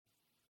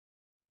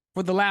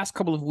For the last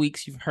couple of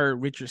weeks, you've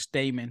heard Richard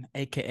Stayman,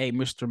 aka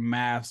Mr.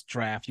 Mavs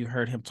Draft. You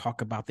heard him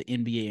talk about the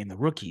NBA and the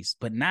rookies.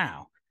 But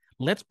now,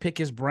 let's pick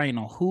his brain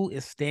on who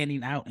is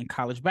standing out in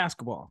college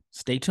basketball.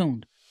 Stay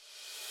tuned.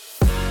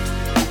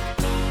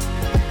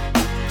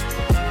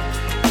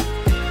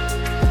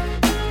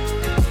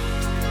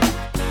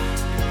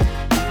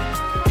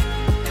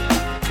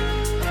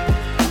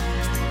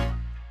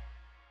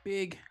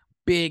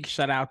 Big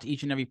shout out to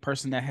each and every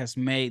person that has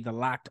made the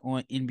Locked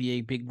On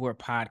NBA Big Board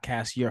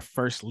podcast your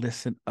first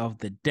listen of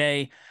the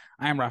day.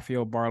 I am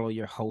Rafael Barlow,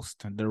 your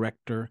host and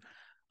director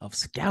of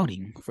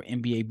scouting for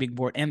NBA Big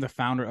Board and the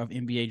founder of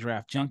NBA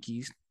Draft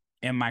Junkies.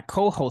 And my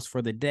co-host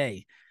for the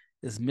day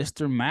is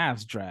Mr.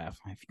 Mavs Draft.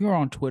 If you're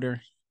on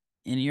Twitter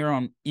and you're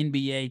on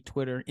NBA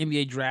Twitter,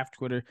 NBA Draft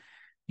Twitter,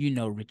 you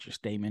know Richard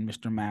Stayman,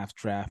 Mr. Mavs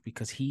Draft,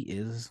 because he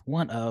is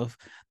one of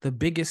the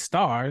biggest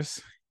stars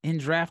in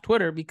draft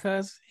Twitter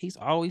because he's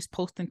always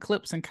posting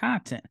clips and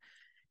content.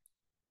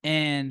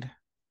 And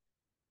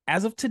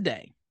as of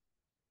today,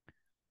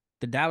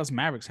 the Dallas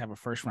Mavericks have a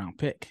first round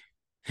pick.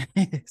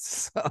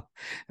 So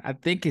I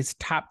think it's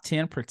top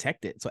 10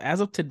 protected. So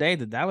as of today,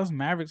 the Dallas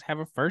Mavericks have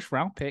a first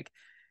round pick,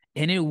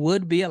 and it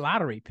would be a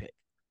lottery pick.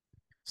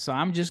 So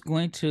I'm just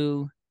going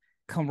to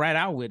come right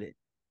out with it.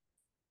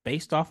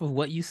 Based off of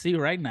what you see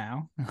right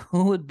now,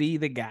 who would be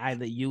the guy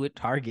that you would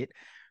target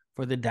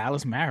for the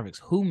Dallas Mavericks?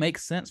 Who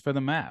makes sense for the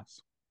Mavs?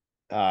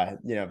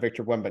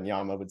 Victor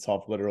Wembanyama would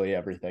solve literally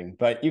everything.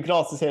 But you could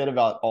also say that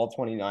about all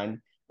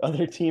 29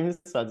 other teams.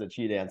 That's a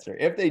cheat answer.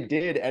 If they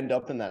did end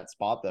up in that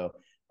spot, though,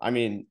 I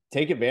mean,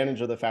 take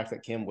advantage of the fact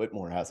that Cam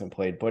Whitmore hasn't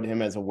played. Put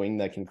him as a wing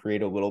that can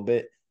create a little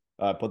bit,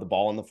 put the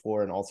ball on the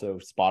floor, and also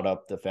spot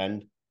up,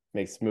 defend.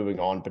 Makes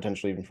moving on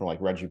potentially even from like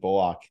Reggie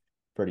Bullock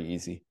pretty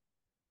easy.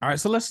 All right,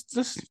 so let's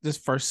this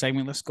first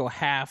segment, let's go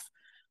half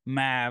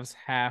Mavs,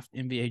 half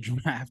NBA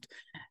Draft.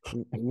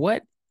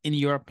 What, in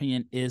your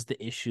opinion, is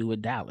the issue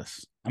with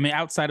Dallas? I mean,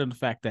 outside of the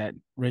fact that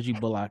Reggie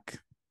Bullock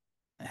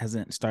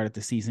hasn't started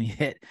the season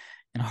yet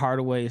and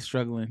Hardaway is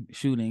struggling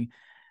shooting,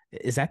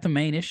 is that the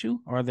main issue?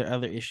 Or are there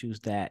other issues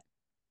that,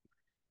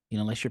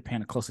 unless you're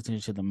paying close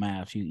attention to the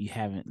Mavs, you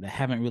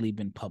haven't really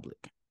been public?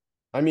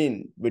 I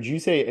mean, would you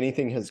say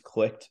anything has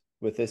clicked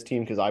with this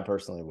team? Because I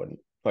personally wouldn't.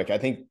 Like, I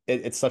think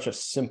it's such a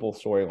simple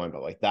storyline,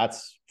 but like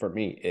that's, for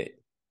me, it.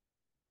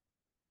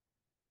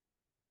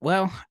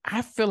 Well,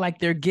 I feel like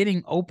they're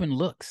getting open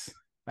looks.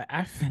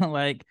 I feel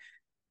like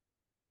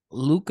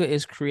Luka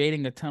is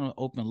creating a ton of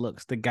open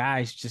looks. The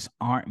guys just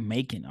aren't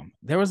making them.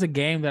 There was a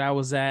game that I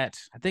was at,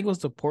 I think it was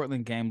the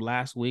Portland game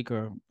last week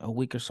or a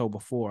week or so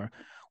before,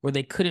 where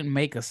they couldn't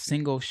make a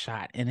single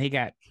shot and they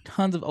got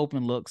tons of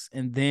open looks.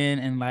 And then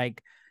in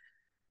like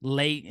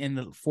late in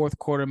the fourth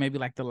quarter, maybe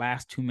like the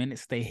last 2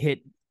 minutes, they hit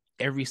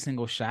every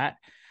single shot.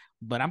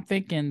 But I'm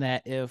thinking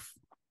that if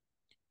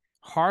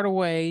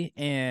Hardaway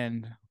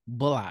and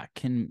Bullock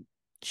can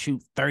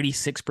shoot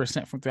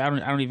 36% from three, I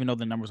don't even know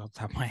the numbers off the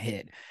top of my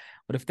head,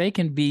 but if they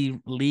can be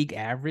league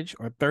average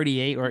or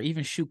 38 or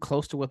even shoot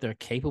close to what they're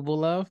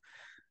capable of,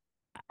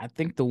 I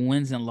think the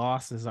wins and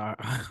losses are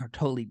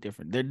totally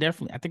different. They're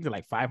definitely, I think they're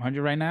like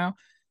 500 right now.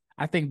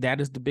 I think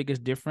that is the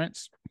biggest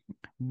difference.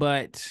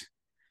 But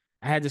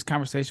I had this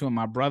conversation with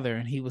my brother,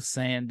 and he was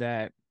saying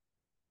that,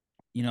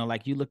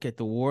 like you look at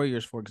the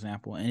Warriors, for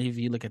example, and if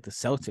you look at the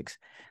Celtics,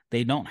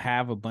 they don't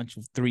have a bunch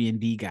of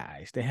 3-and-D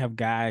guys. They have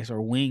guys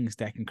or wings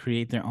that can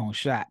create their own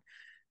shot.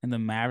 And the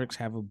Mavericks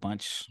have a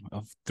bunch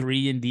of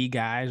 3-and-D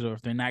guys, or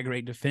if they're not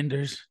great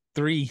defenders,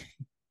 three,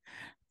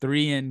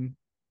 and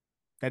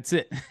that's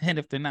it. And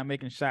if they're not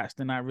making shots,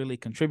 they're not really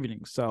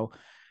contributing. So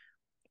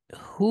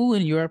who,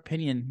 in your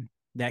opinion,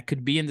 that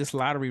could be in this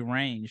lottery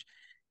range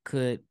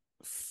could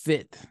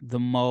fit the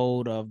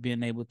mold of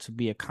being able to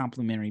be a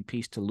complementary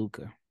piece to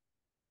Luka?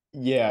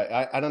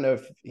 Yeah, I don't know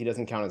if he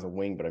doesn't count as a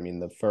wing, but I mean,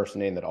 the first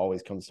name that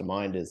always comes to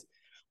mind is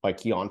like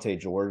Keyonte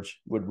George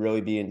would really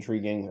be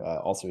intriguing.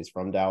 Also, he's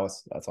from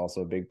Dallas. That's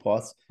also a big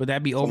plus. Would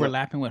that be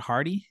overlapping with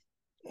Hardy?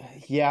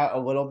 Yeah, a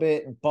little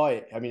bit.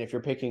 But I mean, if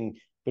you're picking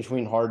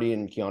between Hardy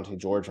and Keyonte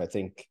George, I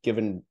think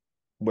given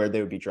where they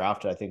would be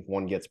drafted, I think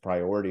one gets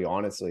priority,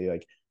 honestly.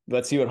 Like,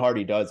 let's see what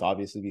Hardy does,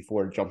 obviously,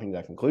 before jumping to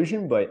that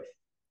conclusion. But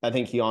I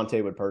think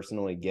Keyonte would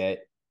personally get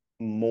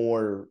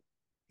more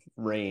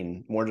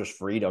reign, more just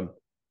freedom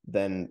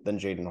than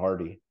Jaden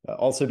Hardy.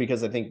 Also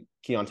because I think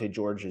Keyonte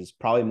George is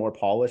probably more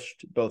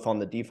polished, both on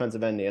the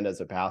defensive end and as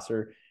a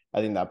passer.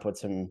 I think that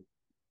puts him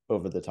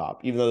over the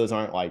top, even though those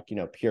aren't like,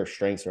 pure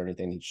strengths or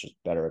anything. He's just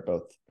better at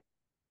both.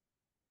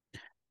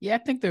 Yeah, I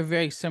think they're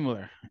very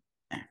similar.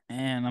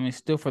 And I mean,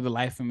 still for the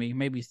life of me,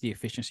 maybe it's the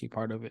efficiency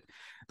part of it.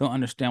 Don't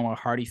understand why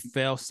Hardy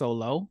fell so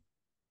low.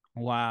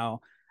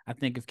 While I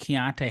think if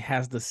Keyonte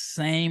has the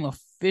same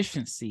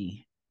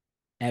efficiency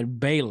at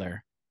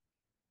Baylor,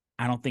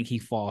 I don't think he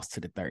falls to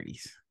the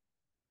 30s.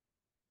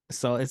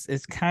 So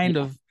it's kind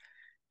of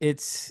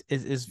it's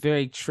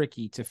very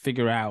tricky to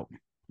figure out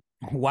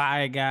why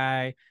a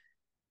guy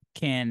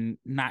can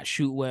not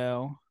shoot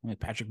well,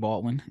 Patrick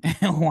Baldwin,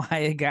 and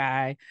why a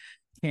guy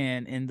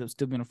can end up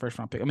still being a first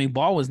round pick. I mean,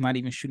 Ball was not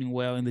even shooting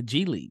well in the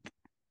G League.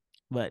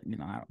 But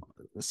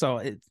so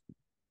it's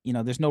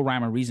there's no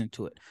rhyme or reason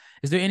to it.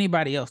 Is there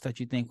anybody else that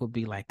you think would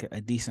be like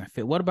a decent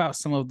fit? What about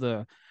some of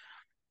the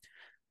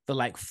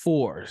like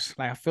fours?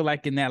 Like I feel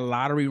like in that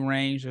lottery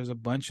range, there's a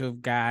bunch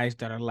of guys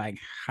that are like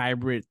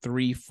hybrid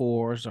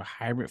 3-4s or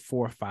hybrid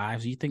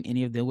 4-5s. Do you think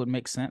any of them would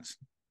make sense?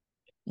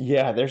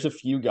 Yeah, there's a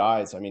few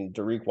guys. I mean,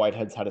 Dariq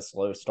Whitehead's had a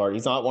slow start.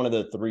 He's not one of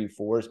the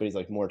 3-4s, but he's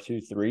like more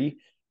 2-3.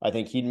 I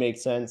think he'd make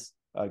sense.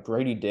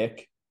 Grady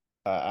Dick,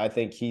 I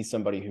think he's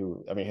somebody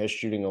who, I mean, his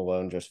shooting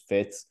alone just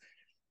fits.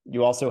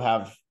 You also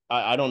have,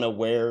 I don't know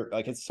where,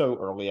 like it's so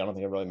early. I don't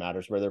think it really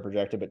matters where they're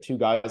projected, but two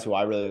guys who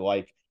I really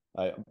like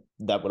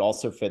that would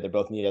also fit. They're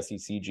both in the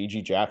SEC.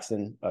 GG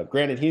Jackson.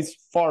 Granted, he's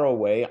far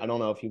away. I don't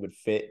know if he would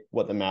fit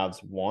what the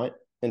Mavs want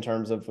in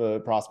terms of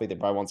prospect. They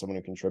probably want someone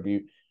who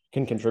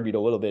can contribute a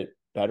little bit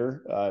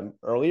better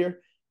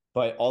earlier.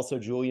 But also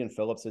Julian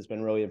Phillips has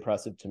been really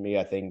impressive to me.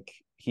 I think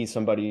he's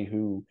somebody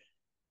who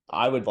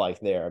I would like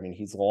there. I mean,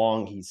 he's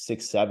long. He's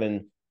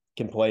 6'7",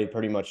 can play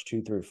pretty much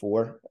 2 through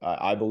 4.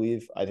 I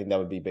believe. I think that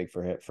would be big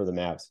for him, for the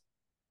Mavs.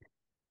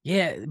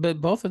 Yeah, but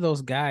both of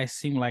those guys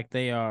seem like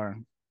they are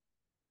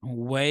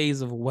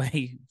ways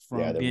away from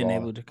They're being raw.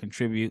 able to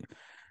contribute.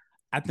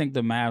 I think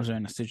the Mavs are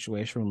in a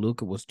situation where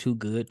Luka was too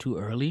good too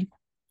early,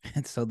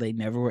 and so they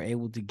never were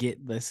able to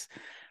get this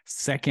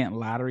second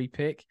lottery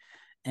pick.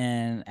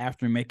 And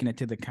after making it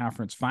to the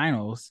conference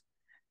finals,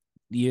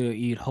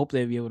 you'd hope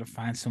they'd be able to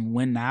find some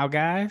win now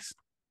guys.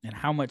 And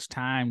how much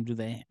time do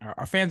they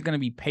are fans going to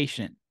be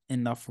patient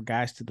enough for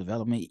guys to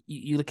develop? I mean,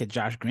 you look at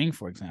Josh Green,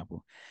 for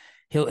example.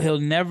 He'll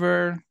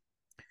never.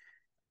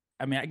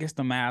 I mean, I guess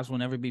the Mavs will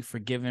never be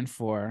forgiven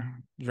for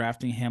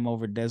drafting him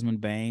over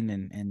Desmond Bane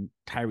and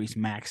Tyrese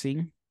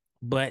Maxey.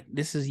 But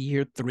this is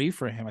year 3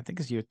 for him. I think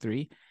it's year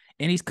 3.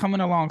 And he's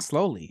coming along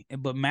slowly.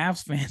 But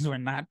Mavs fans were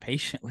not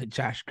patient with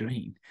Josh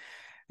Green.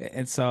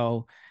 And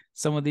so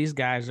some of these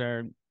guys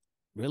are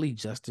really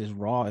just as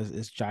raw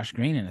as Josh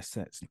Green in a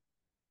sense.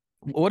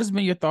 What has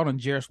been your thought on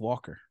Jarace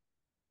Walker?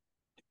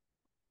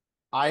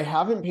 I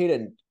haven't paid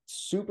a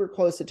super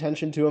close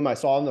attention to him. I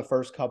saw him the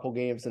first couple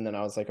games, and then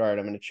I was like, all right,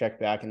 I'm going to check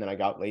back, and then I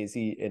got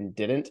lazy and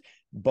didn't.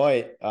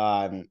 But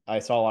I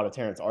saw a lot of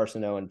Terrence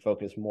Arceneaux and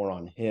focused more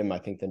on him, I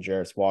think, than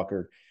Jarace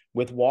Walker.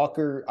 With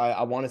Walker,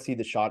 I want to see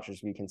the shot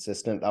just be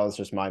consistent. That was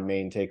just my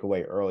main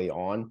takeaway early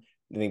on.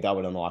 I think that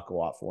would unlock a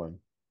lot for him.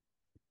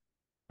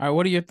 All right,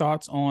 what are your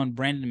thoughts on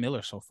Brandon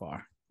Miller so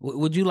far?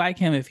 Would you like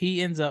him if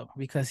he ends up,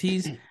 because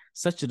he's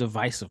such a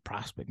divisive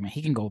prospect, man.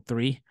 He can go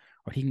 3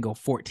 or he can go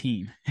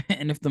 14.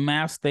 And if the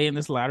Mavs stay in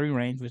this lottery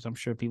range, which I'm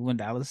sure people in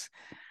Dallas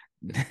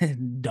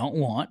don't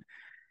want,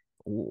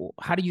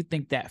 how do you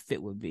think that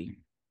fit would be?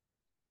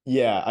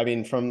 Yeah, I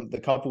mean, from the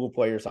couple of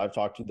players I've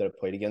talked to that have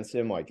played against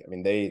him, like, I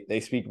mean, they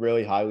speak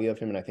really highly of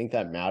him, and I think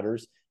that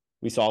matters.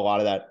 We saw a lot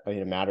of that. I mean,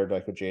 it mattered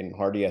like with Jaden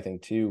Hardy, I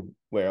think, too,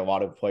 where a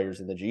lot of players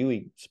in the G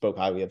League spoke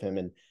highly of him,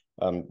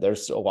 and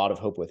there's a lot of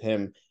hope with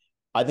him.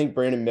 I think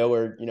Brandon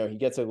Miller, he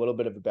gets a little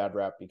bit of a bad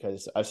rap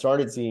because I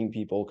started seeing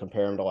people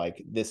compare him to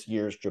like this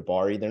year's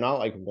Jabari. They're not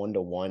like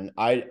 1-to-1.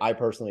 I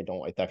personally don't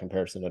like that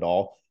comparison at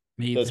all,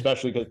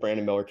 especially because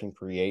Brandon Miller can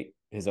create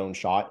his own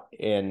shot.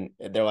 And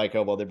they're like,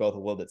 oh, well, they're both a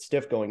little bit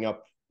stiff going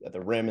up at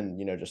the rim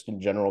and, just in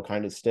general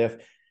kind of stiff.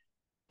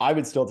 I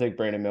would still take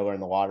Brandon Miller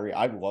in the lottery.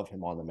 I love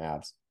him on the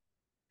Mavs.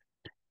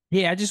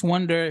 Yeah, I just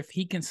wonder if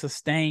he can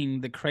sustain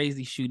the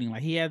crazy shooting.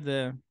 Like he had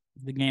the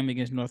game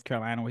against North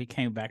Carolina where he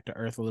came back to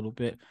earth a little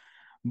bit.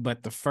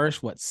 But the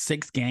first,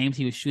 6 games,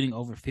 he was shooting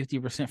over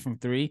 50% from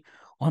 3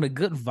 on a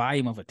good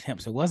volume of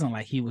attempts. It wasn't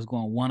like he was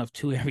going 1 of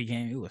 2 every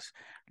game. It was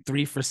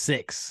 3 for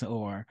 6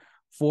 or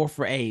 4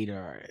 for 8.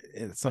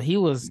 So he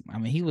was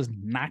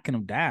knocking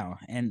them down.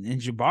 And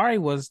Jabari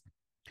was,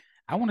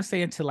 I want to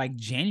say until like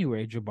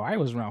January, Jabari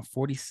was around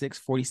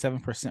 46,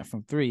 47%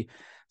 from 3.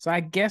 So I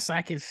guess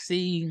I could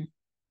see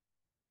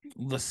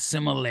the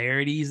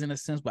similarities in a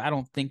sense, but I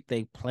don't think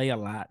they play a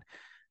lot.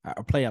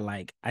 Or play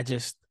alike. I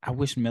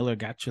wish Miller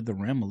got to the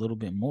rim a little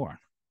bit more.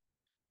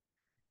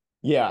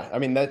 Yeah, I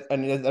mean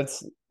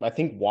that's I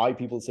think why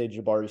people say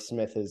Jabari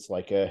Smith is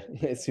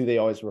it's who they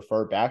always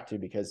refer back to,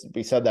 because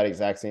we said that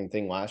exact same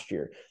thing last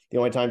year. The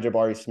only time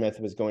Jabari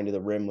Smith was going to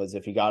the rim was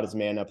if he got his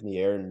man up in the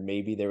air and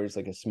maybe there was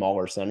like a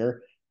smaller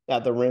center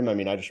at the rim. I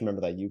mean, I just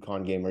remember that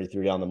UConn game where he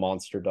threw down the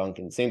monster dunk,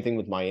 and same thing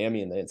with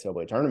Miami in the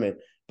NCAA tournament.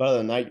 But other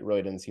than that, you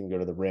really didn't see him go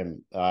to the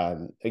rim.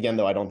 Again,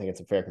 though, I don't think it's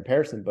a fair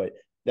comparison, but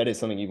that is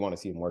something you want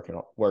to see him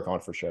work on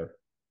for sure.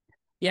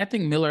 Yeah, I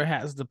think Miller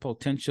has the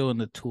potential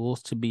and the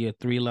tools to be a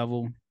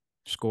 3-level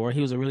scorer. He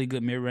was a really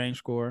good mid-range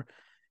scorer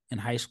in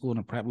high school and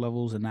the prep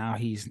levels, and now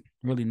he's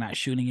really not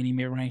shooting any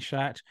mid-range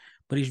shots,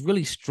 but he's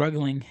really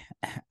struggling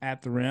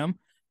at the rim.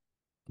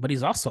 But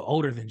he's also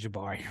older than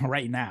Jabari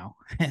right now.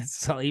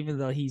 So even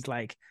though he's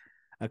like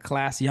a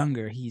class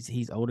younger,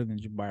 he's older than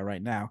Jabari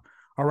right now.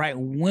 All right,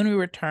 when we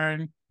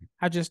return,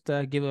 I'll just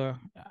give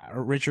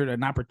Richard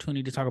an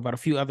opportunity to talk about a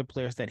few other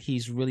players that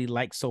he's really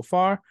liked so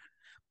far.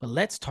 But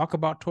let's talk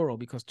about Turo,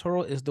 because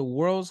Turo is the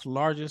world's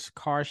largest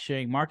car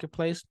sharing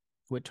marketplace.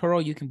 With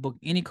Turo, you can book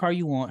any car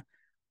you want,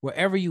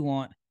 wherever you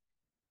want,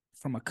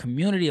 from a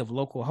community of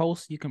local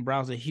hosts. You can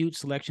browse a huge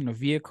selection of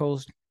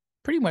vehicles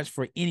pretty much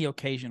for any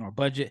occasion or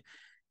budget.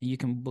 You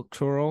can book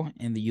Turo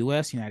in the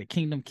US, United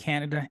Kingdom,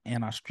 Canada,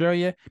 and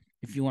Australia.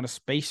 If you want a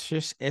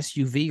spacious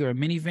SUV or a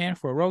minivan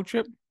for a road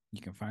trip,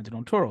 you can find it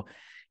on Turo.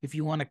 If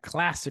you want a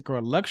classic or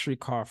a luxury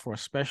car for a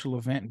special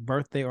event,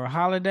 birthday, or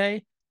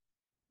holiday,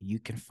 you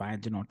can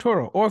find it on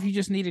Turo. Or if you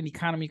just need an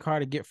economy car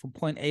to get from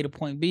point A to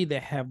point B, they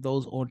have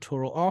those on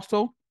Turo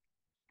also.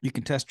 You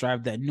can test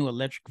drive that new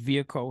electric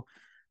vehicle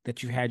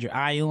that you had your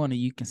eye on, and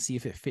you can see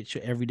if it fits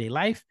your everyday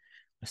life,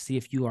 or see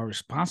if you are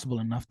responsible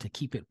enough to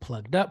keep it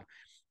plugged up.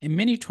 And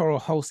many Turo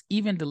hosts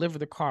even deliver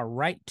the car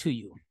right to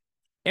you.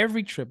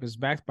 Every trip is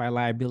backed by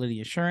liability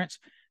insurance.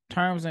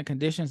 Terms and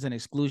conditions and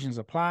exclusions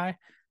apply.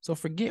 So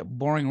forget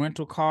boring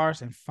rental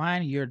cars and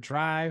find your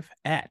drive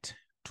at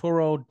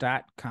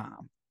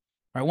Turo.com.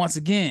 All right, once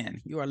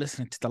again, you are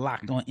listening to the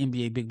Locked On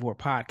NBA Big Board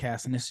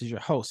podcast, and this is your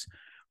host,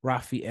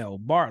 Rafael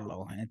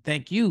Barlow. And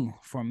thank you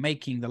for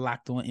making the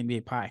Locked On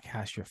NBA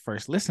podcast your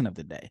first listen of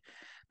the day.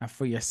 Now,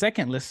 for your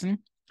second listen,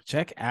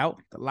 check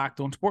out the Locked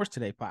On Sports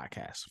Today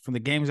podcast. From the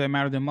games that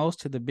matter the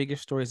most to the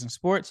biggest stories in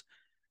sports,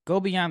 go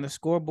beyond the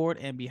scoreboard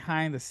and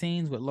behind the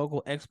scenes with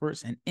local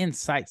experts and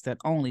insights that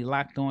only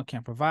Locked On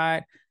can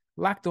provide.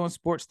 Locked On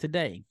Sports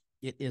Today.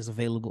 It is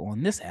available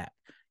on this app,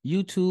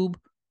 YouTube,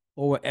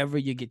 or wherever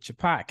you get your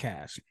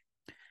podcast.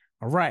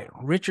 All right,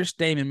 Richard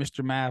Stayman,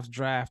 Mr. Mavs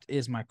Draft,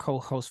 is my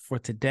co-host for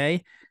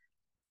today.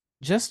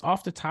 Just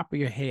off the top of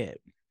your head,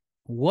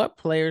 what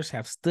players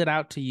have stood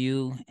out to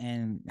you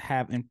and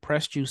have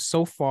impressed you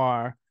so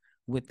far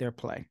with their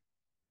play?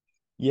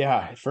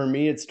 Yeah, for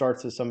me, it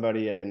starts with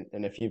somebody,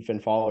 and if you've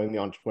been following me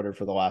on Twitter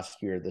for the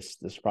last year, this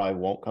probably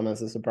won't come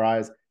as a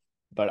surprise,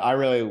 but I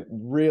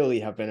really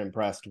have been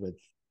impressed with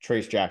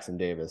Trayce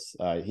Jackson-Davis.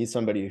 He's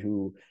somebody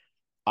who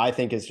I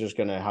think is just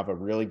going to have a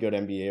really good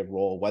NBA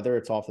role, whether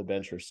it's off the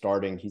bench or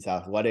starting. He's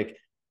athletic,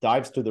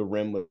 dives to the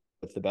rim with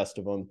the best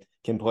of them,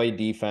 can play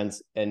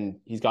defense, and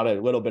he's got a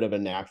little bit of a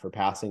knack for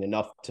passing,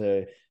 enough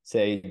to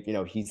say,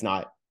 he's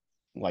not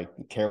like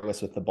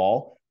careless with the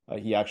ball.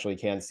 He actually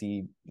can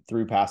see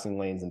through passing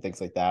lanes and things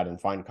like that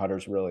and find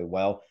cutters really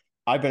well.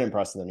 I've been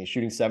impressed with him. He's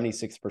shooting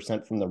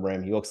 76% from the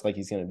rim. He looks like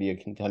he's going to be a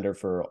contender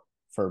for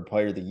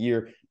Player of the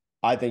Year.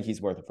 I think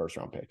he's worth a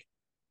first-round pick.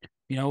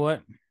 You know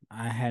what?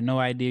 I had no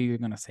idea you were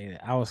going to say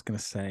that. I was going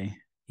to say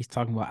he's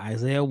talking about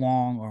Isaiah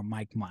Wong or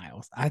Mike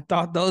Miles. I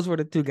thought those were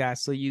the two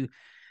guys. So you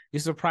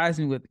surprised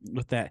me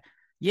with that.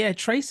 Yeah,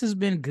 Trayce has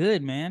been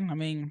good, man. I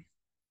mean,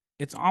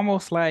 it's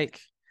almost like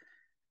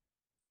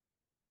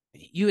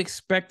you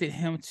expected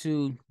him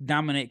to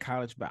dominate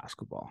college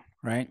basketball,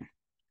 right?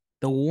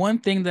 The one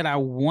thing that I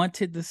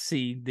wanted to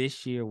see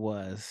this year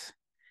was,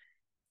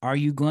 are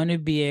you going to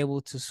be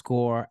able to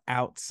score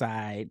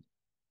outside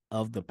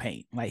of the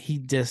paint? Like he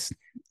does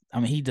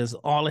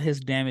all of his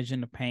damage in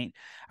the paint.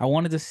 I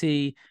wanted to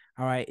see,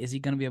 all right, is he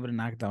going to be able to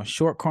knock down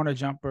short corner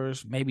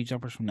jumpers, maybe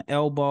jumpers from the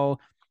elbow?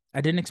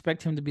 I didn't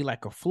expect him to be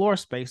like a floor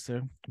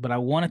spacer, but I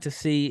wanted to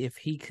see if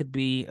he could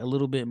be a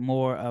little bit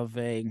more of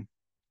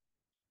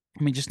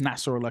just not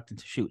so reluctant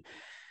to shoot.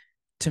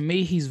 To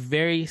me, he's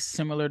very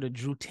similar to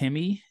Drew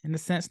Timme in a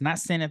sense. Not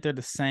saying that they're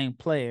the same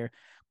player,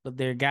 but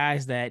they're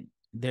guys that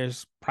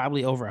there's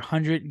probably over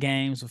 100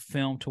 games of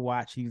film to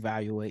watch,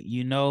 evaluate.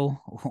 You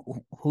know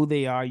who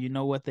they are. You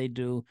know what they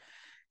do.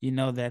 You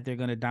know that they're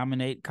going to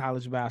dominate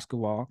college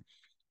basketball.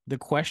 The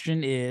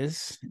question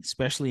is,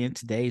 especially in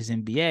today's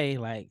NBA,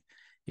 like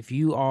if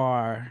you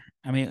are,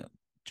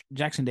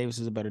 Jackson-Davis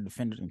is a better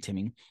defender than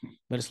Timme,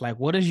 but it's like,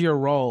 what is your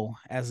role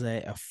as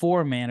a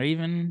four-man or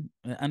even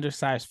an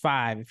undersized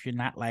five if you're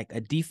not like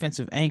a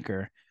defensive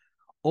anchor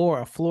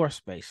or a floor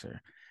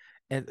spacer?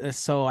 And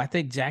so I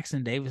think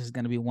Jackson-Davis is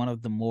going to be one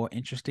of the more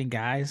interesting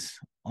guys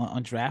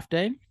on draft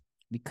day,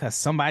 because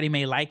somebody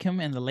may like him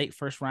in the late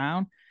first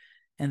round,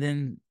 and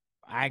then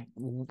I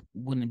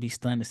wouldn't be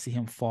stunned to see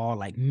him fall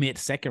like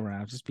mid-second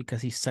round just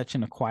because he's such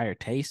an acquired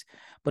taste.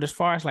 But as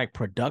far as like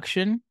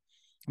production,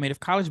 if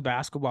college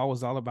basketball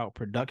was all about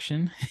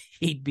production,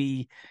 he'd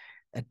be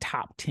a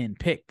top 10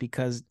 pick,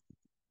 because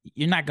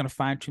you're not going to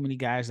find too many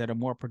guys that are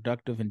more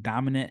productive and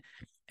dominant.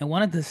 And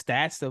one of the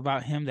stats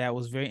about him that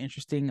was very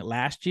interesting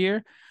last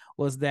year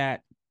was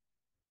that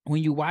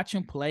when you watch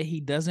him play, he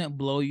doesn't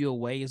blow you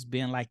away as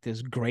being like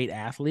this great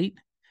athlete,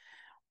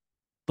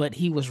 but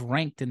he was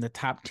ranked in the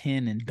top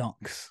 10 in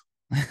dunks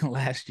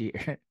last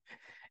year.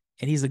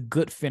 And he's a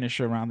good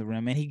finisher around the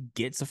rim, and he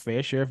gets a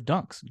fair share of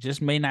dunks.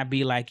 Just may not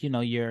be like,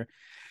 your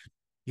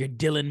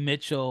Dylan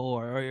Mitchell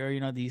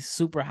or these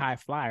super high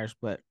flyers,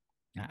 but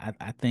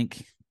I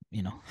think,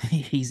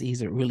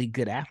 he's a really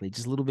good athlete,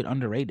 just a little bit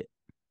underrated.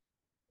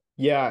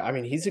 Yeah,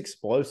 he's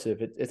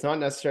explosive. It's not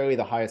necessarily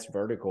the highest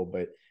vertical,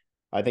 but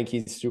I think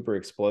he's super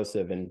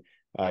explosive. And,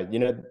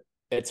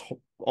 it's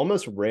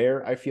almost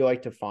rare, I feel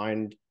like, to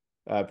find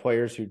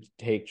players who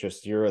take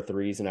just 0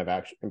 threes and have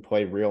actually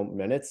play real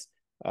minutes.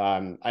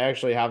 I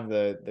actually have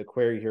the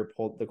query here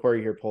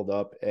pulled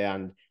up,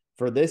 and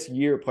for this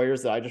year,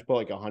 players that I just put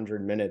like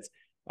 100 minutes,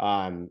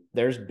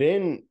 there's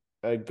been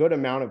a good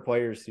amount of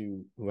players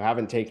who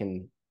haven't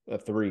taken a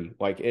three.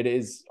 Like, it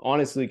is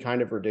honestly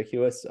kind of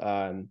ridiculous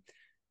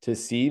to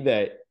see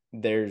that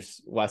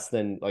there's less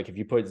than, like, if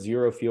you put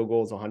 0 field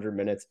goals, 100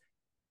 minutes,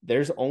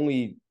 there's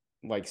only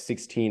like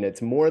 16.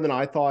 It's more than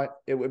I thought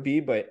it would be,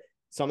 but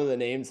some of the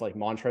names like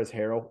Montrezl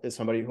Harrell is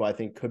somebody who I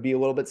think could be a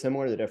little bit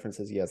similar. The difference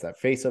is he has that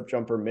face-up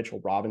jumper.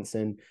 Mitchell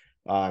Robinson.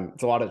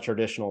 It's a lot of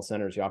traditional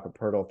centers, Jakob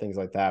Poeltl, things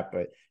like that.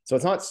 But so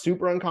it's not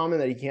super uncommon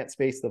that he can't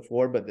space the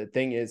floor. But the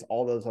thing is,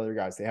 all those other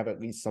guys, they have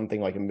at least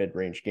something like a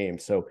mid-range game.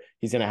 So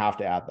he's going to have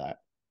to add that.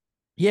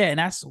 Yeah, and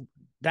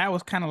that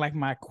was kind of like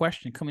my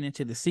question coming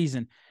into the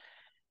season.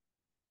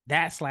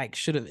 That's like,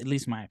 should have, at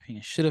least my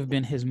opinion, should have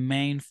been his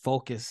main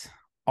focus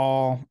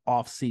all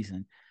off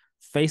season.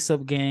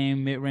 Face-up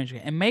game, mid-range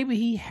game. And maybe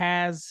he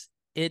has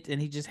it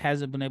and he just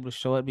hasn't been able to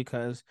show it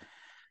because,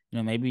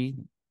 maybe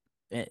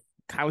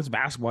college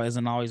basketball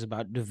isn't always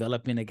about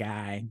developing a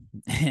guy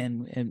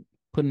and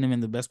putting him in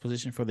the best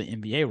position for the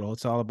NBA role.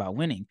 It's all about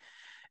winning.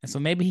 And so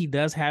maybe he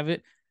does have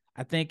it.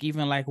 I think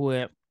even like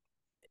with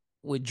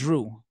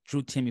Drew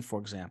Timme, for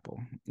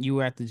example, you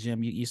were at the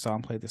gym, you saw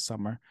him play this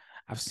summer.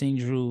 I've seen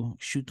Drew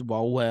shoot the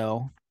ball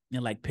well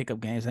in like pickup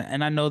games.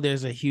 And I know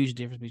there's a huge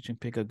difference between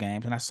pickup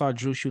games. And I saw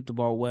Drew shoot the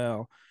ball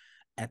well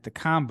at the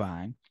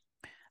combine.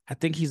 I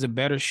think he's a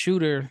better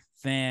shooter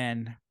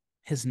than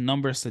his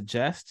numbers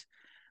suggest,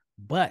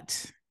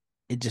 but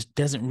it just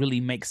doesn't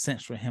really make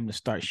sense for him to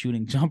start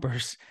shooting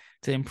jumpers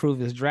to improve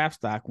his draft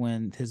stock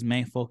when his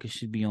main focus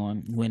should be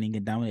on winning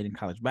and dominating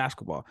college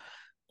basketball.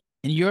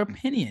 In your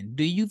opinion,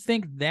 do you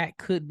think that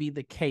could be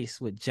the case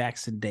with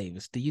Jackson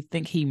Davis? Do you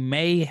think he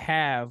may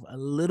have a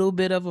little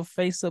bit of a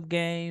face-up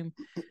game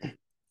and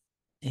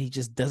he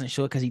just doesn't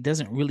show it because he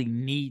doesn't really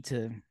need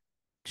to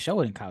show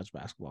it in college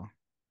basketball?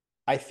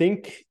 I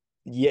think,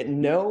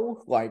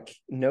 no,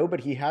 but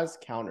he has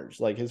counters.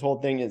 Like, his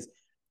whole thing is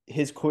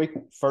his quick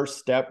first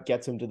step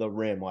gets him to the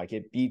rim. Like,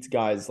 it beats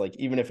guys, like,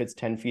 even if it's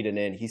 10 feet and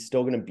in, he's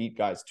still going to beat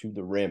guys to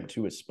the rim,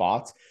 to his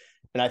spots.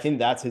 And I think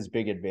that's his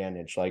big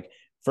advantage. Like,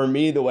 for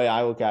me, the way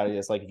I look at it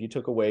is, like, if you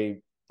took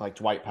away like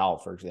Dwight Powell,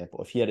 for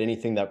example, if he had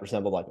anything that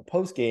resembled like a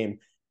post game,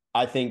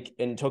 I think,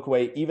 and took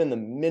away even the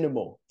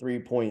minimal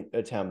 3-point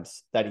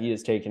attempts that he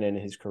has taken in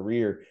his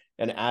career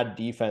and add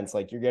defense,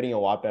 like, you're getting a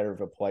lot better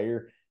of a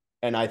player.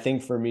 And I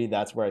think for me,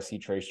 that's where I see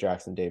Trayce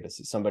Jackson Davis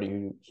is somebody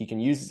who he can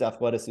use his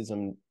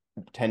athleticism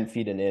 10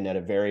 feet and in at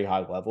a very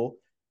high level.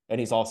 And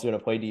he's also going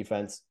to play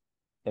defense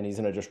and he's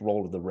going to just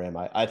roll to the rim.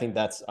 I think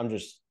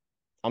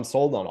I'm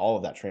sold on all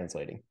of that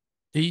translating.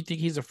 Do you think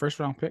he's a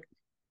first-round pick?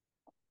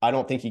 I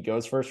don't think he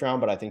goes first round,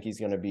 but I think he's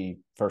going to be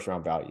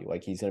first-round value.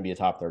 Like, he's going to be a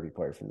top 30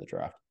 player from the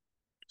draft.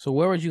 So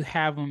where would you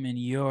have him in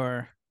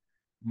your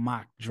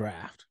mock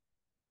draft?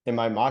 In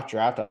my mock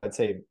draft, I'd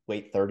say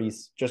late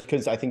 30s, just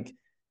because I think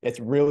it's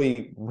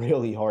really,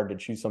 really hard to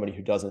choose somebody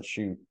who doesn't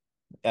shoot.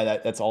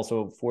 That's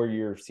also a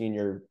 4-year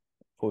senior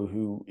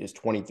who is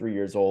 23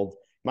 years old.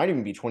 Might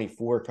even be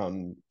 24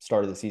 come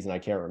start of the season. I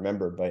can't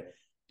remember, but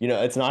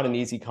it's not an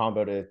easy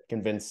combo to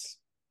convince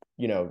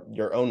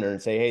your owner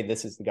and say, hey,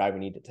 this is the guy we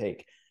need to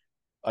take.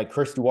 Like,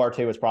 Chris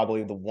Duarte was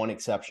probably the one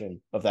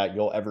exception of that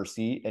you'll ever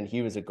see, and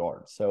he was a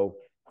guard. So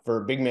for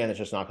a big man, it's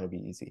just not going to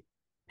be easy.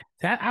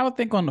 That I would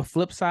think on the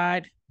flip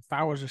side, if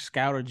I was a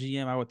scout or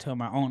GM, I would tell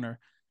my owner,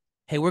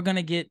 hey, we're going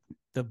to get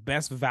the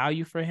best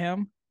value for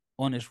him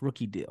on his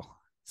rookie deal.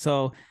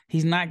 So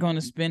he's not going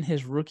to spend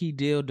his rookie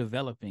deal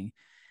developing.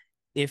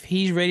 If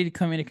he's ready to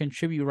come in and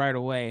contribute right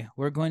away,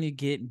 we're going to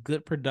get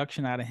good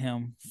production out of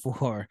him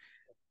for,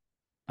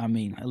 a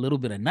little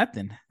bit of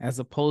nothing, as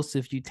opposed to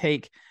if you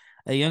take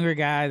a younger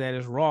guy that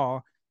is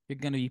raw, you're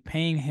going to be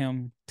paying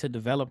him to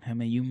develop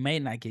him and you may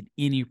not get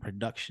any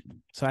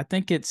production. So I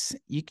think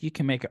you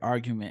can make an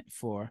argument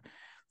for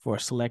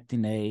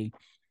selecting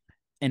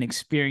an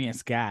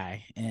experienced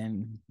guy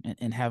and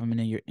have him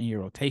in your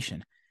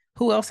rotation.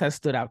 Who else has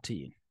stood out to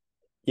you?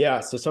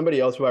 Yeah, so somebody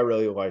else who I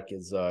really like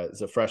is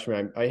a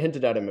freshman. I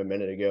hinted at him a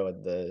minute ago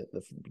at the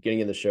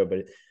beginning of the show,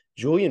 but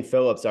Julian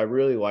Phillips, I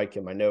really like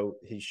him. I know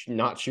he's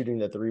not shooting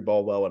the 3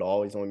 ball well at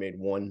all. He's only made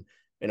 1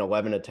 in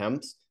 11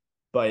 attempts,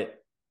 but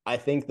I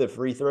think the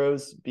free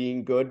throws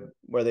being good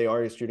where they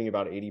are, he's shooting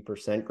about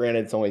 80%.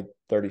 Granted, it's only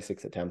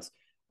 36 attempts.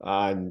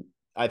 I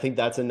think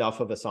that's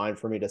enough of a sign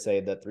for me to say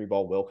that 3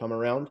 ball will come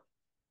around.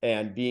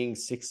 And being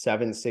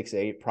 6'7",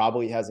 6'8",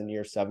 probably has a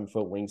near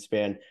 7-foot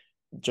wingspan.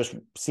 Just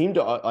seemed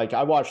to, like,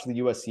 I watched the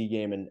USC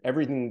game and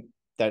everything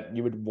that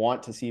you would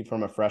want to see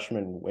from a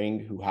freshman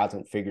wing who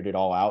hasn't figured it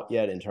all out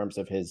yet in terms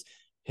of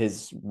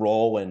his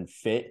role and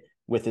fit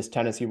with this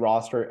Tennessee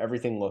roster,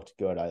 everything looked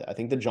good. I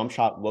think the jump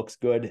shot looks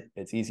good.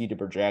 It's easy to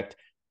project.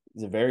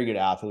 He's a very good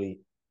athlete.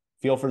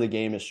 Feel for the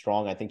game is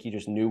strong. I think he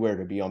just knew where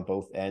to be on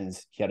both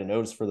ends. He had a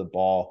nose for the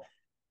ball.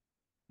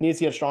 Needs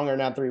to get stronger in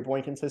that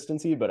 3-point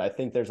consistency, but I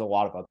think there's a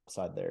lot of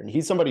upside there. And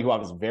he's somebody who I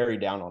was very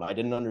down on. I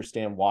didn't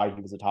understand why he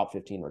was a top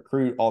 15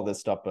 recruit, all this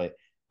stuff, but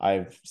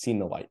I've seen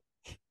the light.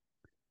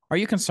 Are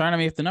you concerned?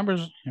 If the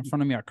numbers in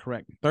front of me are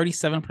correct,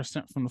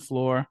 37% from the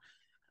floor,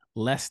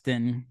 less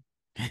than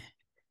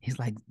he's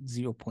like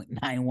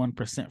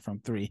 0.91% from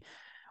 3.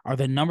 Are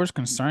the numbers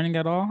concerning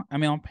at all? I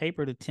mean, on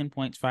paper, the 10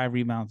 points, 5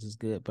 rebounds is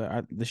good,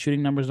 but the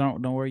shooting numbers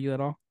don't worry you at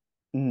all?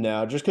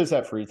 No, just because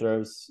that free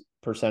throws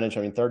percentage,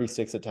 I mean,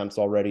 36 attempts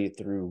already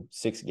through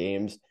 6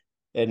 games,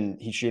 and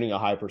he's shooting a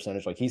high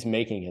percentage. Like, he's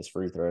making his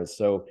free throws.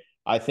 So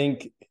I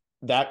think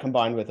that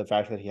combined with the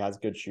fact that he has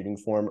good shooting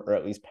form, or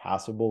at least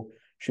passable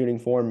shooting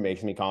form,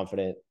 makes me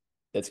confident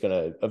it's going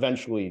to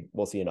eventually,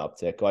 we'll see an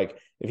uptick. Like,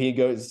 if he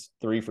goes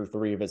 3 for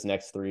 3 of his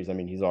next threes, I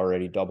mean, he's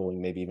already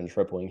doubling, maybe even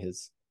tripling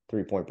his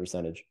 3-point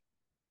percentage.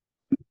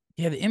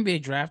 Yeah, the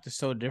NBA draft is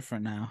so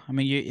different now. I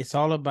mean, it's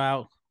all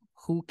about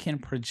who can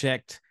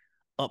project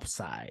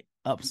upside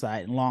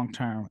long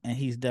term, and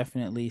he's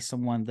definitely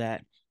someone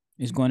that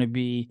is going to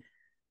be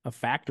a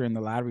factor in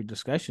the lottery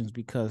discussions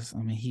because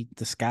I mean,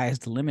 the sky is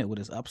the limit with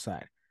his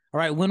upside. All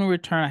right, when we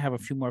return, I have a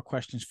few more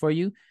questions for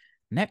you.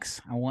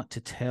 Next, I want to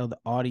tell the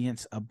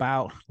audience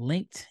about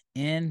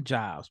LinkedIn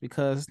Jobs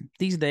because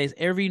these days,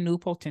 every new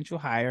potential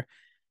hire,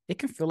 it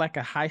can feel like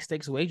a high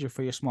stakes wager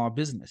for your small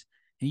business.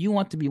 And you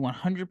want to be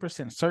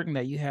 100% certain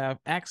that you have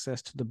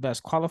access to the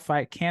best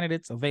qualified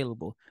candidates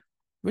available,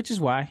 which is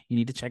why you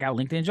need to check out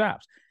LinkedIn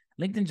Jobs.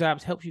 LinkedIn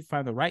Jobs helps you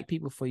find the right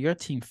people for your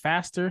team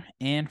faster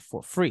and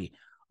for free.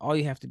 All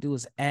you have to do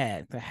is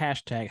add the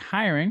hashtag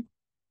hiring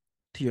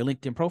to your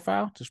LinkedIn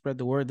profile to spread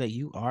the word that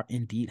you are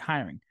indeed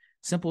hiring.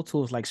 Simple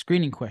tools like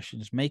screening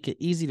questions make it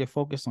easy to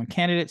focus on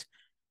candidates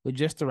with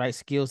just the right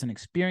skills and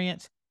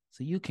experience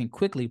so you can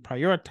quickly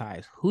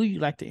prioritize who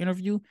you'd like to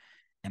interview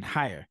and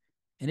hire.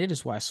 And it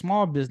is why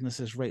small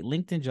businesses rate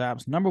LinkedIn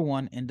Jobs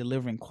 #1 in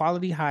delivering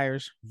quality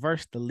hires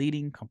versus the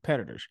leading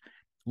competitors.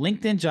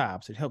 LinkedIn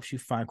Jobs, it helps you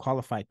find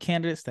qualified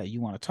candidates that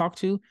you want to talk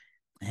to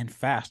and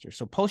faster.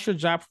 So post your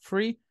job for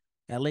free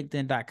at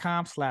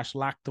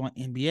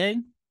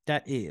linkedin.com/lockedonnba.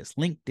 That is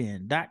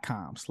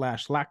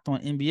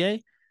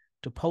linkedin.com/lockedonnba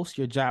to post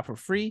your job for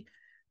free.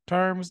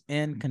 Terms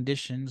and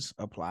conditions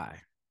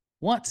apply.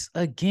 Once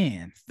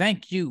again,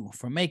 thank you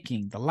for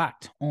making the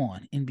Locked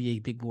On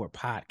NBA Big Board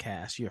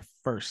podcast your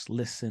first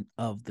listen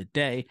of the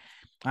day.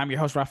 I'm your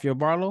host, Rafael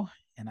Barlow,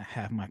 and I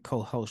have my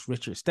co-host,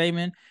 Richard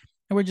Stamen.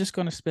 And we're just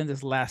going to spend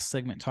this last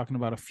segment talking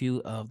about a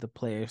few of the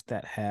players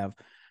that have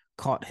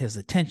caught his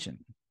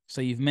attention.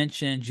 So you've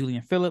mentioned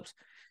Julian Phillips.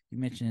 You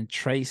mentioned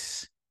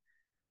Trayce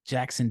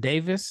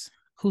Jackson-Davis.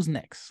 Who's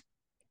next?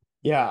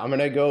 Yeah, I'm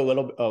gonna go a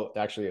little,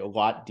 actually a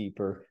lot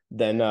deeper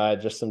than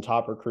just some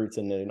top recruits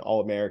and an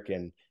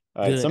All-American.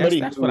 Good. Somebody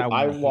That's who what I I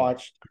want to hear.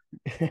 watched,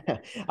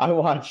 I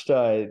watched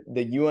the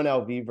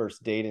UNLV versus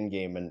Dayton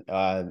game, and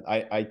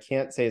I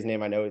can't say his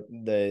name. I know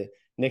the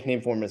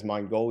nickname for him is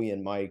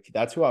Mongolian Mike.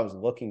 That's who I was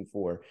looking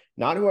for,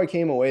 not who I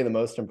came away the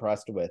most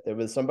impressed with. It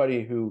was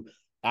somebody who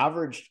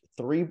averaged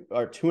 3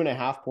 or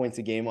 2.5 points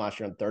a game last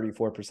year on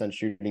 34%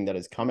 shooting that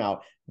has come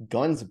out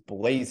guns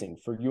blazing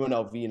for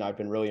UNLV, and I've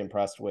been really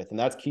impressed with. And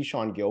that's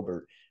Keyshawn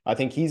Gilbert. I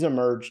think he's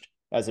emerged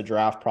as a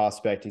draft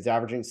prospect. He's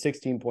averaging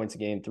 16 points a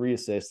game, 3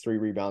 assists, 3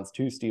 rebounds,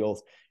 2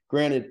 steals.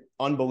 Granted,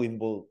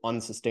 unbelievable,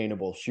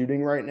 unsustainable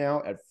shooting right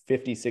now at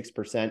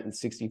 56% and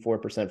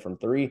 64% from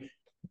 3.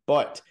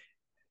 But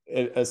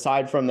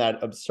aside from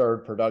that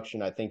absurd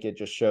production, I think it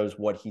just shows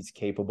what he's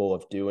capable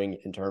of doing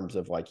in terms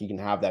of like he can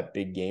have that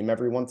big game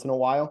every once in a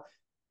while.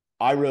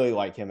 I really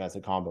like him as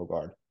a combo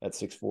guard at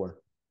 6'4".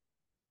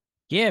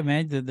 Yeah,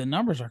 man, the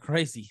numbers are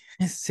crazy.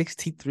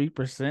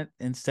 63%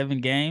 in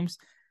 7 games.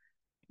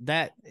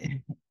 That,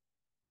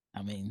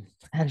 I mean,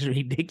 that's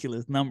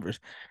ridiculous numbers.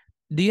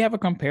 Do you have a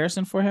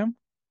comparison for him?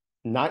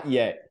 Not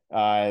yet.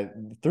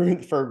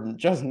 Through for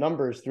just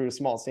numbers through a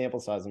small sample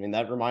size. I mean,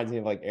 that reminds me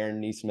of like Aaron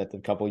Nesmith a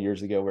couple of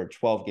years ago, where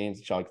 12 games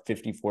he shot like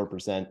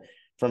 54%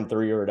 from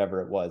 3 or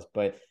whatever it was.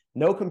 But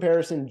no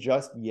comparison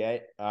just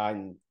yet.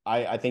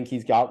 I think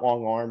he's got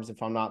long arms,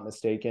 if I'm not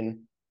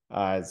mistaken.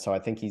 So I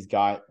think he's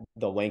got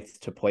the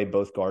length to play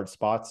both guard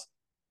spots.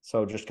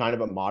 So just kind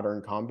of a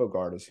modern combo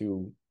guard is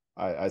who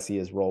I see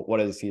his role. What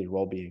does he see his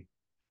role being?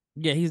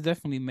 Yeah, he's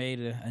definitely made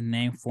a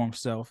name for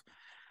himself.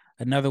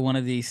 Another one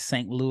of these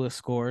St. Louis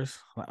scores.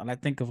 When I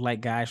think of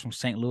like guys from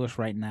St. Louis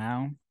right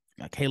now,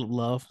 Caleb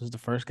Love is the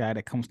first guy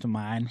that comes to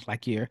mind.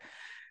 Like your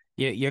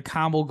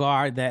combo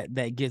guard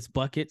that gets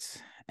buckets.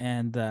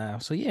 And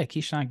so yeah,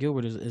 Keyshawn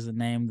Gilbert is a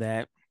name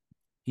that,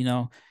 you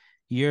know,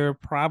 you're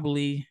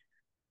probably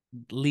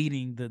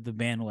leading the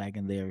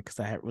bandwagon there because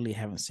I really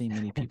haven't seen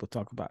many people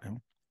talk about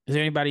him. Is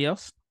there anybody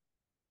else?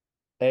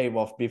 Hey,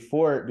 well,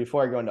 before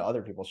I go into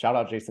other people, shout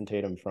out Jason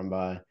Tatum from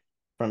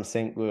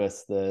St.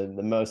 Louis,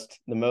 the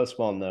most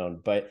well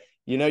known. But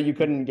you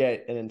couldn't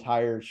get an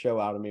entire show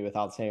out of me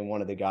without saying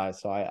one of the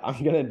guys. So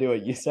I'm gonna do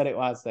it. You said it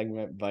last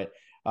segment, but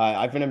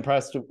I've been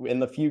impressed in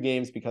the few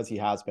games because he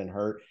has been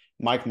hurt.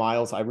 Mike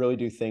Miles, I really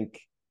do think,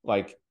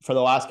 like, for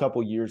the last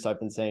couple of years,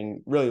 I've been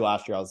saying, really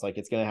last year, I was like,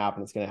 it's gonna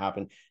happen, it's gonna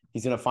happen.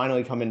 He's gonna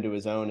finally come into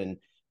his own and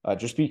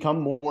just become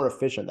more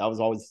efficient. That was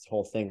always his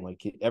whole thing.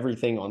 Like,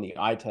 everything on the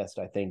eye test,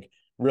 I think,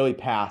 really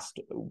passed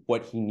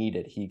what he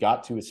needed. He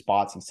got to his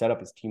spots. He set up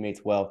his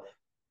teammates well.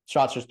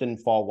 Shots just didn't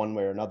fall one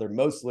way or another,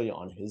 mostly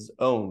on his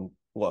own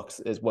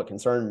looks is what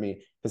concerned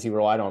me because he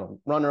relied on a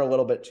runner a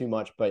little bit too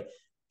much. But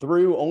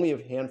through only a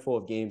handful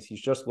of games,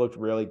 he's just looked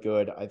really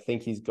good. I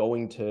think he's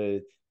going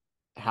to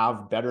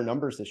have better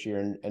numbers this year.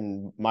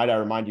 And might I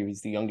remind you,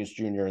 he's the youngest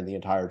junior in the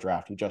entire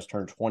draft. He just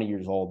turned 20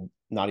 years old,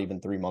 not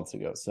even 3 months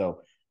ago.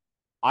 So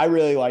I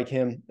really like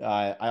him.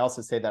 I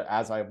also say that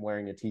as I'm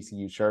wearing a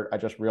TCU shirt, I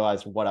just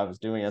realized what I was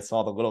doing. I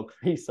saw the little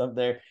crease up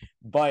there,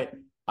 but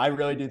I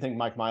really do think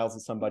Mike Miles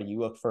is somebody you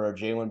look for a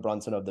Jalen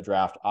Brunson of the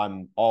draft.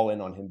 I'm all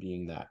in on him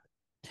being that.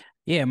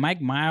 Yeah,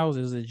 Mike Miles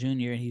is a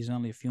junior, and he's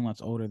only a few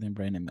months older than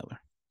Brandon Miller.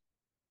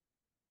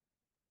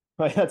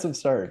 Like, that's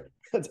absurd.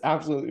 That's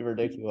absolutely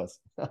ridiculous.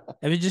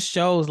 It just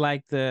shows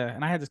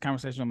and I had this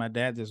conversation with my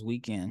dad this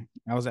weekend.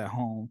 I was at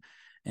home,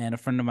 and a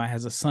friend of mine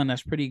has a son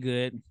that's pretty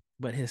good,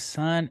 but his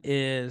son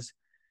is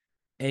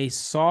a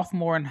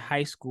sophomore in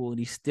high school and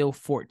he's still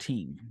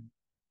 14.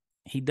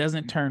 He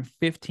doesn't turn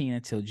 15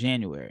 until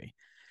January.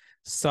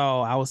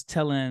 So I was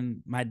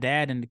telling my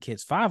dad and the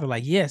kid's father,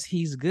 like, yes,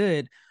 he's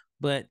good,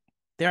 but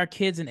there are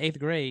kids in 8th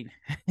grade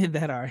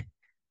that are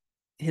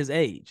his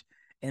age.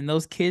 And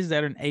those kids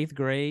that are in 8th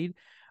grade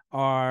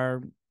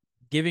are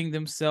giving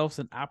themselves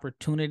an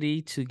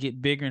opportunity to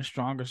get bigger and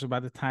stronger. So by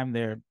the time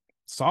they're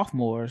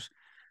sophomores,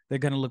 they're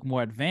going to look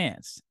more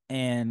advanced.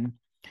 And,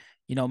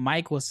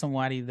 Mike was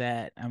somebody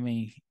that,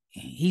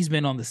 he's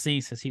been on the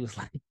scene since he was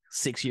like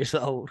 6 years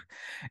old.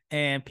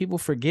 And people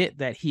forget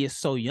that he is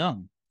so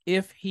young.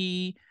 If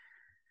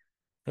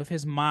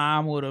his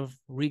mom would have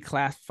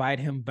reclassified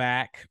him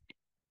back,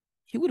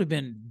 he would have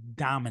been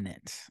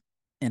dominant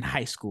in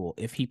high school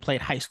if he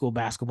played high school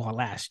basketball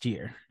last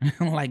year,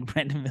 like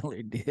Brandon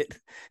Miller did.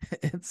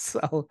 And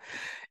so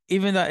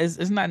even though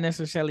it's not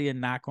necessarily a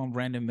knock on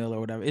Brandon Miller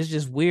or whatever, it's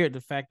just weird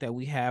the fact that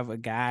we have a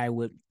guy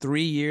with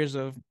 3 years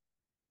of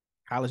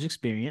college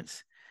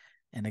experience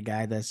and a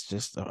guy that's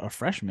just a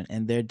freshman,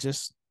 and they're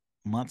just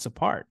months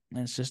apart.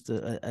 And it's just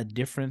a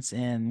difference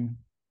in,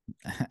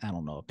 I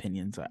don't know,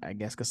 opinions, I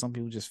guess, because some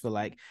people just feel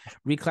like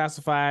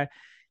reclassify,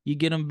 you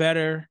get them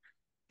better,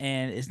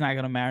 and it's not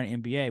going to matter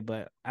in NBA.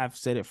 But I've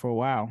said it for a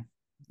while.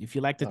 If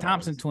you like the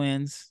Thompson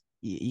twins,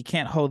 you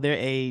can't hold their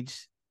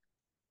age.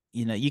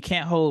 You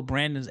can't hold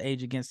Brandon's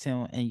age against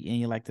him, and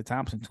you like the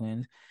Thompson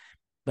twins.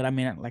 But I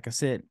mean, like I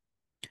said,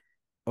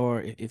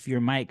 or if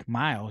you're Mike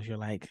Miles, you're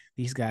like,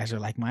 these guys are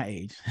like my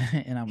age,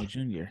 and I'm a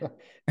junior.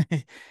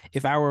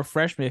 If I were a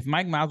freshman, if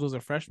Mike Miles was a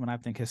freshman, I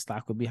think his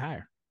stock would be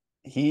higher.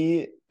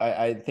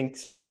 I think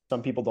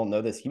some people don't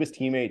know this. He was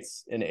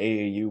teammates in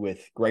AAU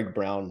with Greg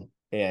Brown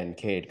and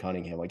Cade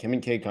Cunningham. Like, him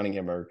and Cade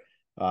Cunningham are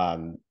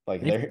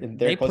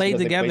they played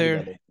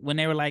together when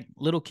they were like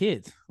little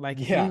kids. Like,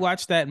 if you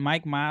watch that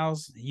Mike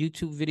Miles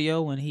YouTube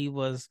video when he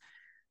was,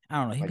 I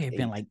don't know, he may have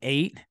been like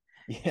 8.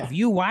 Yeah. If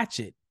you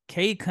watch it,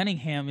 Cade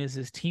Cunningham is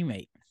his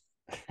teammate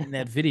in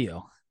that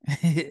video.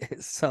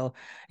 So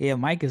yeah,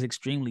 Mike is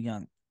extremely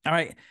young. All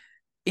right.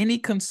 Any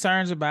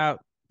concerns about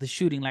the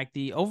shooting? Like,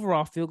 the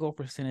overall field goal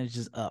percentage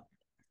is up.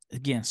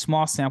 Again,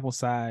 small sample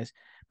size,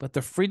 but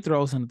the free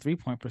throws and the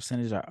 3-point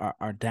percentage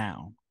are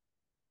down.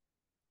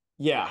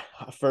 Yeah,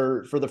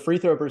 for the free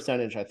throw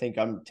percentage, I think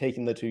I'm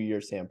taking the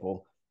 2-year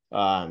sample.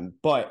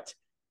 But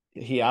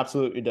he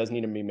absolutely does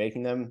need to be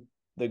making them.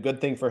 The good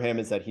thing for him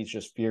is that he's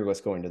just fearless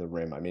going to the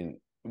rim. I mean,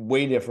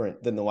 way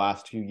different than the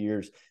last 2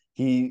 years.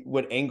 He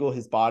would angle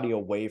his body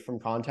away from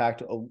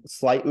contact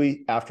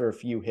slightly after a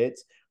few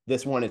hits.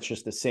 This one, it's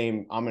just the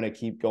same. I'm going to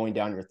keep going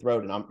down your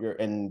throat, and I'm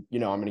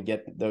going to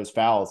get those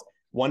fouls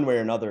one way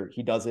or another.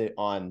 He does it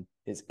on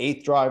his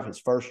 8th drive,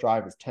 his 1st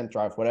drive, his 10th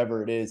drive,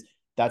 whatever it is.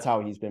 That's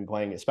how he's been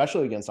playing,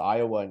 especially against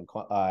Iowa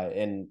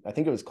and I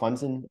think it was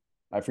Clemson.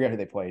 I forget who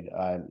they played.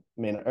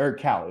 Or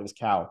Cal. It was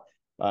Cal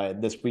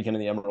this weekend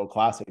in the Emerald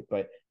Classic.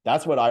 But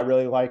that's what I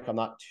really like. I'm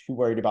not too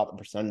worried about the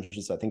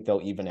percentages. I think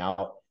they'll even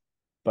out.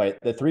 But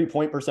the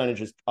 3-point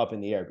percentage is up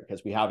in the air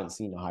because we haven't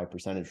seen a high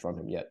percentage from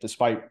him yet,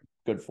 despite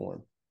good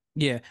form.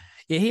 Yeah.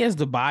 He has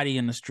the body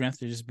and the strength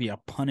to just be a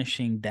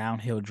punishing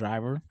downhill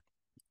driver.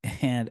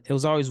 And it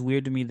was always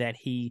weird to me that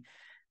he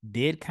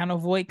did kind of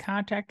avoid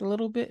contact a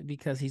little bit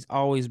because he's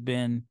always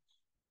been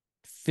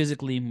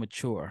physically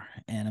mature.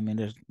 And I mean,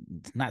 there's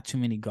not too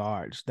many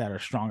guards that are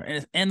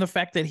stronger. And the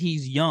fact that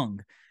he's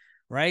young,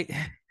 right?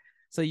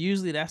 So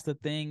usually that's the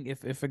thing.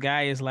 If a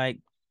guy is like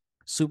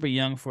super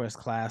young for his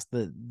class,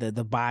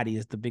 the body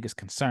is the biggest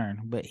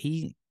concern. But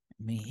he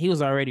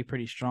was already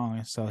pretty strong.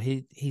 And so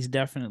he's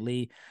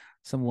definitely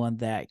someone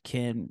that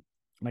can,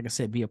 like I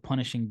said, be a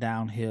punishing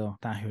downhill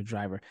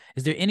driver.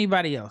 Is there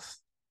anybody else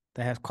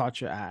that has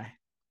caught your eye?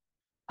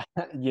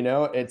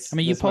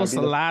 You post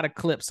a lot of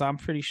clips, so I'm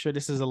pretty sure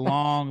this is a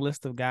long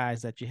list of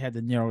guys that you had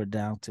to narrow it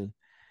down to.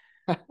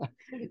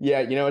 Yeah,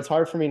 it's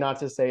hard for me not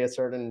to say a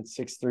certain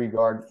 6'3"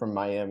 guard from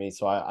Miami,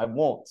 so I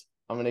won't.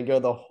 I'm going to go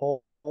the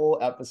whole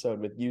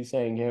episode with you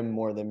saying him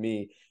more than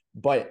me.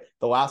 But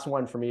the last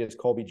one for me is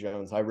Colby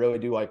Jones. I really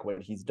do like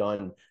what he's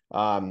done.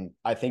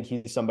 I think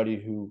he's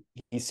somebody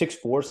he's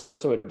 6'4",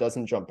 so it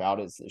doesn't jump out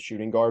as a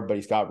shooting guard, but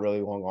he's got really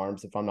long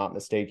arms, if I'm not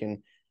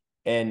mistaken.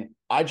 And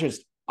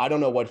I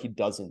don't know what he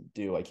doesn't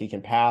do. Like, he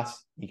can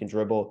pass, he can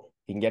dribble,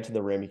 he can get to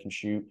the rim, he can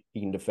shoot,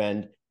 he can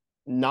defend.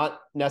 not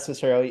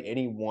necessarily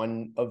any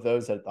one of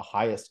those at the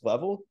highest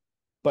level,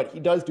 but he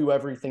does do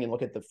everything and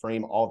look at the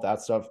frame, all of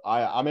that stuff.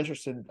 I'm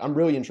interested. I'm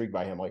really intrigued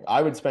by him. Like,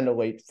 I would spend a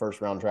late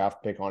first round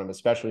draft pick on him,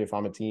 especially if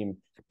I'm a team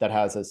that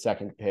has a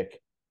second pick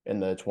in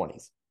the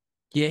 20s.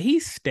 Yeah,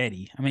 he's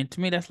steady. I mean,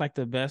 to me, that's like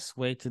the best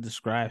way to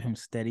describe him,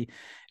 steady.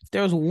 If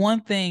there was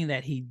one thing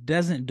that he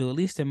doesn't do, at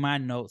least in my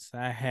notes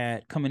I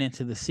had coming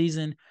into the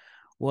season,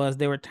 was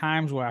there were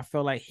times where I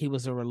felt like he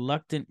was a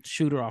reluctant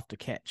shooter off the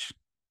catch.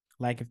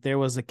 Like if there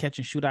was a catch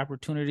and shoot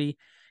opportunity,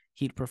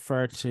 he'd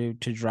prefer to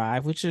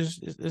drive, which is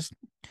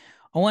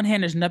on one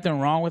hand, there's nothing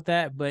wrong with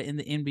that. But in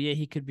the NBA,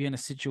 he could be in a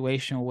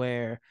situation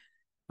where,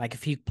 like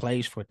if he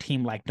plays for a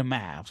team like the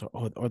Mavs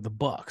or the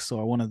Bucks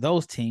or one of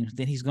those teams,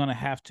 then he's going to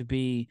have to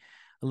be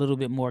a little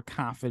bit more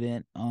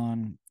confident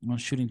on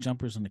shooting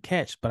jumpers on the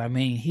catch. But I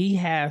mean, he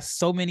has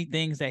so many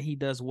things that he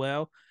does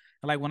well.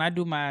 Like when I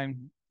do my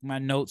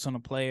notes on a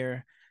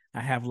player, I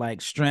have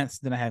like strengths,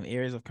 then I have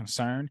areas of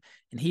concern.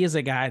 And he is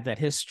a guy that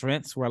his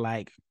strengths were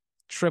like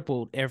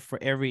tripled for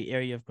every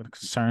area of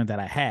concern that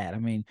I had. I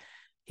mean,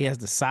 he has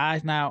the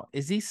size. Now,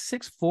 is he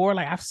 6'4"?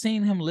 Like I've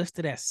seen him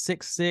listed as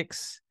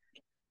 6'6".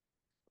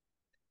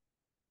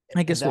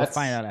 I guess we'll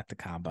find out at the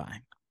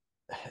combine.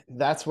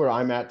 That's where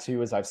I'm at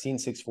too, is I've seen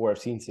 6'4", I've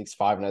seen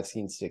 6'5", and I've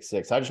seen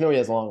 6'6". I just know he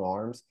has long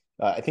arms.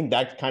 I think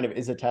that kind of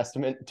is a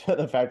testament to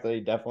the fact that he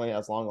definitely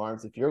has long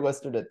arms. If you're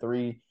listed at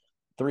three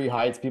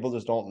heights, people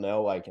just don't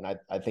know. Like, and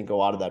I think a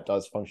lot of that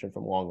does function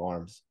from long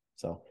arms.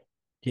 So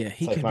yeah,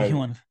 he could be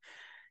one.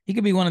 He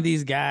could be one of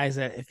these guys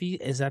that if he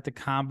is at the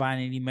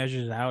combine and he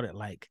measures out at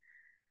like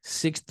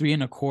 6'3"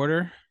 and a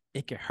quarter,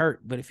 it could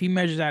hurt. But if he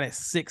measures out at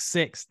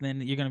 6'6",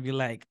 then you're gonna be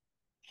like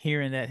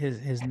hearing that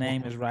his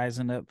name is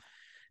rising up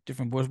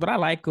different boards. But I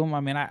like him. I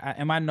mean, I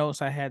in my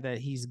notes I had that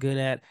he's good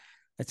at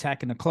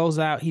attacking the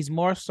closeout. He's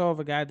more so of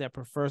a guy that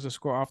prefers to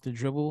score off the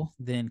dribble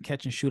than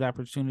catch and shoot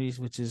opportunities,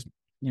 which is,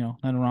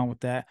 nothing wrong with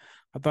that.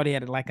 I thought he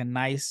had like a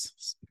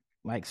nice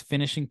like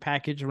finishing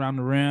package around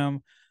the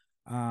rim.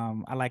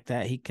 I like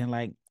that he can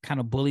like kind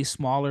of bully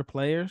smaller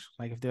players.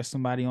 Like if there's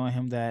somebody on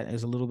him that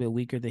is a little bit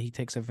weaker, that he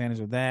takes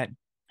advantage of that.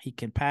 He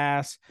can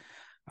pass.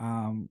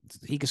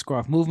 He can score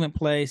off movement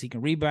plays. He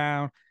can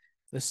rebound.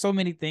 There's so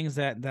many things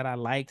that I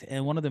liked.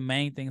 And one of the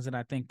main things that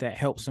I think that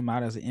helps him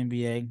out as an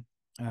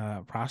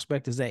NBA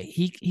prospect is that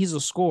he's a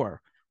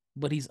scorer,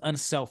 but he's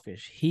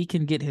unselfish. He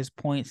can get his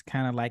points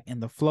kind of like in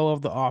the flow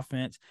of the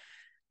offense,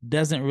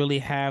 doesn't really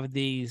have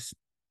these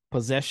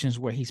possessions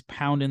where he's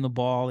pounding the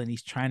ball and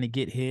he's trying to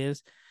get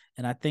his.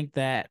 And I think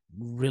that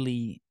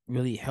really,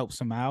 really helps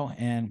him out.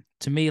 And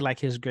to me, like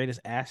his greatest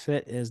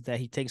asset is that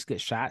he takes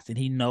good shots and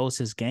he knows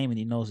his game and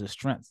he knows his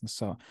strengths. And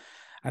so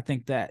I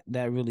think that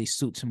really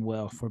suits him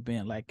well for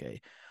being like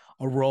a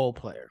role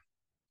player.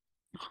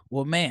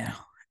 Well, man,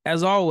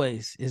 as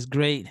always, it's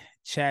great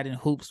chatting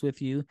hoops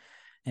with you,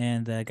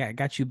 and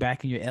got you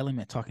back in your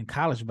element talking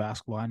college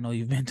basketball. I know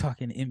you've been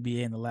talking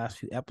NBA in the last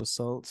few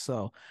episodes,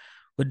 so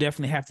we'll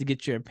definitely have to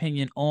get your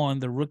opinion on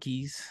the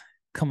rookies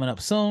coming up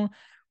soon.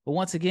 But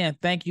once again,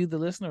 thank you, the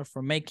listener,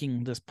 for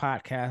making this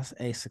podcast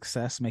a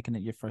success, making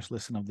it your first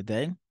listen of the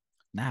day.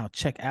 Now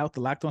check out the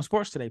Locked On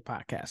Sports Today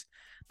podcast.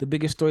 The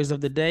biggest stories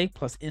of the day,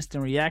 plus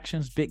instant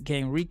reactions, big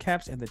game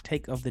recaps, and the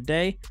take of the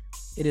day.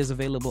 It is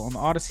available on the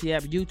Odyssey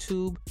app,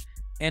 YouTube,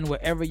 and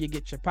wherever you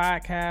get your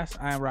podcasts.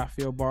 I am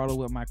Rafael Barlow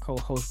with my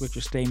co-host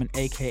Richard Stayman,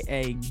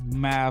 a.k.a.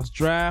 Mavs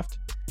Draft.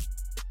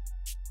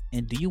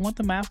 And do you want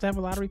the Mavs to have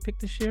a lottery pick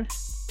this year?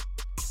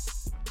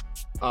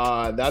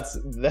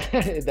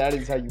 That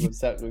is how you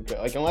upset Luka.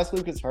 Like, unless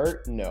Luka's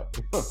hurt, no.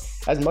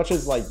 As much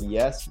as like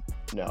yes,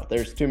 no.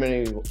 There's too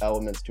many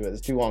elements to it.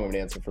 It's too long of an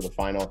answer for the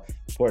final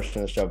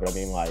portion of the show. But I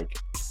mean, like,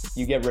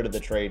 you get rid of the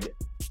trade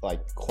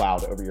like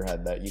cloud over your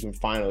head that you can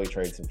finally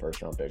trade some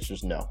first round picks.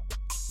 Just no.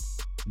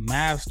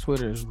 Mavs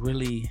Twitter is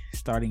really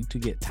starting to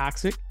get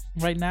toxic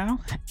right now.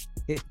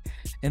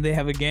 And they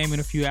have a game in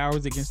a few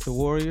hours against the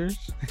Warriors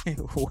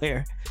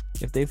where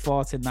if they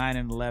fall to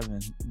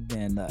 9-11,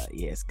 then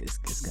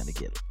it's gonna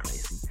get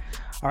crazy.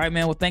 All right,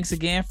 man. Well, thanks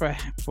again for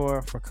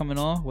coming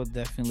on. We'll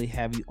definitely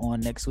have you on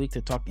next week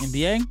to talk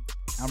NBA.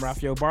 I'm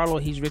Rafael Barlow.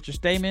 He's Richard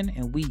Stayman,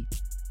 and we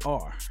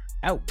are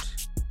out.